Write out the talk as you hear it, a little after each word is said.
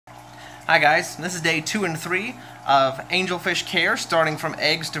Hi guys, this is day 2 and 3 of Angelfish care, starting from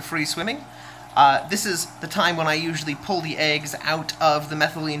eggs to free swimming. This is the time when I usually pull the eggs out of the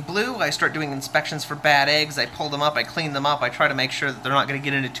methylene blue. I start doing inspections for bad eggs, I pull them up, I clean them up, I try to make sure that they're not going to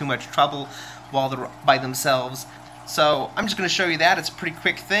get into too much trouble while they're by themselves. So I'm just going to show you that. It's a pretty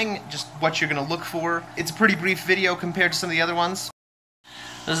quick thing, just what you're going to look for. It's a pretty brief video compared to some of the other ones.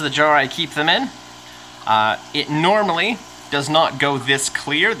 This is the jar I keep them in. It normally does not go this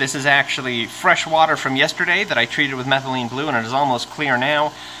clear. This is actually fresh water from yesterday that I treated with methylene blue, and it is almost clear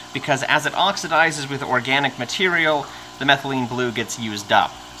now because as it oxidizes with organic material, the methylene blue gets used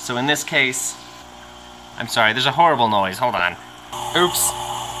up. So in this case, I'm sorry, there's a horrible noise, hold on. Oops.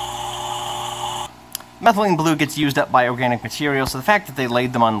 Methylene blue gets used up by organic material, so the fact that they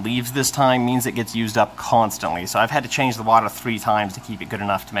laid them on leaves this time means it gets used up constantly. So I've had to change the water 3 times to keep it good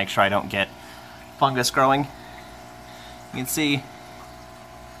enough to make sure I don't get fungus growing. You can see,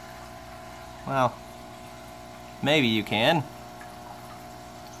 well, maybe you can.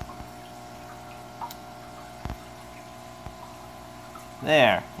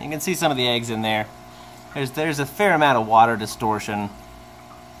 There, you can see some of the eggs in there. There's a fair amount of water distortion.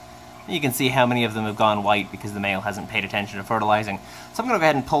 You can see how many of them have gone white because the male hasn't paid attention to fertilizing. So I'm going to go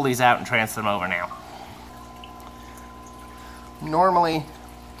ahead and pull these out and transfer them over now. Normally,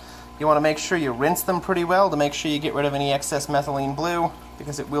 you want to make sure you rinse them pretty well to make sure you get rid of any excess methylene blue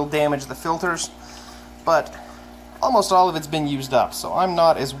because it will damage the filters. But almost all of it's been used up, so I'm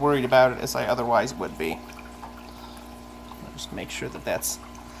not as worried about it as I otherwise would be. I'll just make sure that that's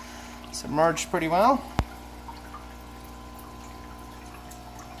submerged pretty well.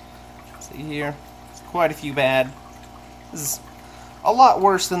 See here, there's quite a few bad. This is a lot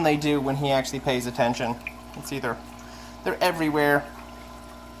worse than they do when he actually pays attention. It's either they're everywhere.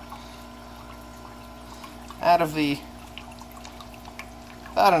 Out of the,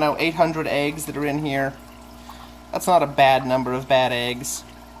 I don't know, 800 eggs that are in here, that's not a bad number of bad eggs,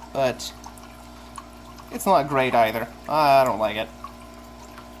 but it's not great either. I don't like it.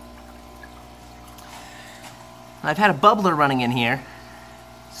 I've had a bubbler running in here,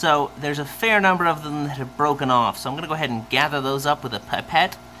 so there's a fair number of them that have broken off, so I'm going to go ahead and gather those up with a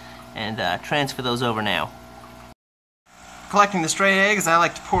pipette and transfer those over now. Collecting the stray eggs, I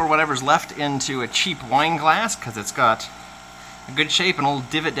like to pour whatever's left into a cheap wine glass because it's got a good shape, an old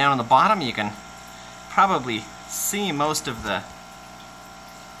divot down on the bottom. You can probably see most of the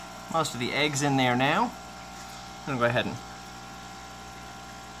eggs in there now. I'm going to go ahead and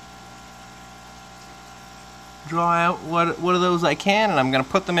draw out what of those I can, and I'm going to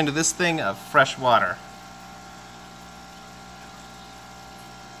put them into this thing of fresh water.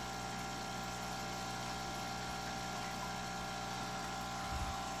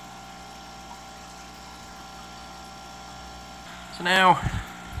 So now,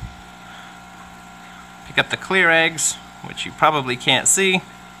 pick up the clear eggs, which you probably can't see.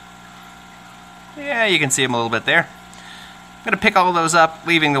 Yeah, you can see them a little bit there. I'm going to pick all those up,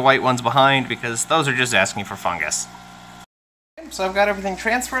 leaving the white ones behind because those are just asking for fungus. So I've got everything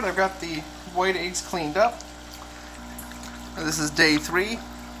transferred. I've got the white eggs cleaned up. This is day 3.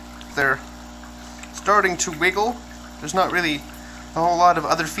 They're starting to wiggle. There's not really a whole lot of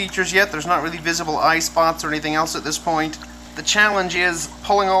other features yet. There's not really visible eye spots or anything else at this point. The challenge is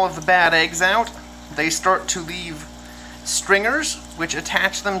pulling all of the bad eggs out. They start to leave stringers which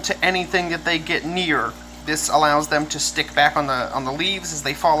attach them to anything that they get near. This allows them to stick back on the leaves. As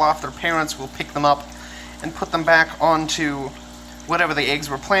they fall off, their parents will pick them up and put them back onto whatever the eggs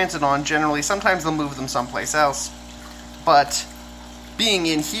were planted on. Generally, sometimes they'll move them someplace else. But being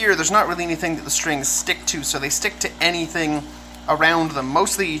in here, there's not really anything that the strings stick to, so they stick to anything around them,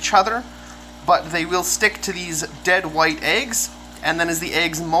 mostly each other. But they will stick to these dead white eggs, and then as the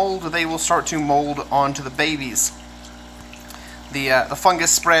eggs mold, they will start to mold onto the babies. The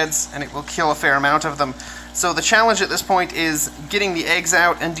fungus spreads, and it will kill a fair amount of them. So the challenge at this point is getting the eggs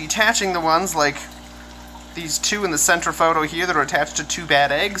out and detaching the ones, like these 2 in the center photo here that are attached to 2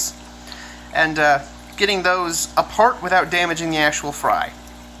 bad eggs, and getting those apart without damaging the actual fry.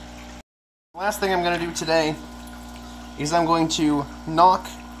 The last thing I'm going to do today is I'm going to knock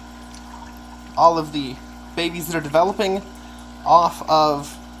all of the babies that are developing off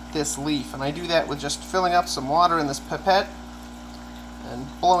of this leaf, and I do that with just filling up some water in this pipette and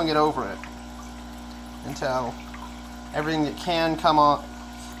blowing it over it until everything that can come off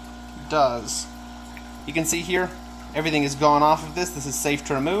does. You can see here everything is gone off of this. This is safe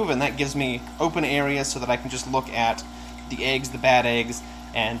to remove, and that gives me open areas so that I can just look at the eggs, the bad eggs,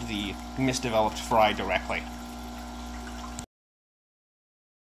 and the misdeveloped fry directly.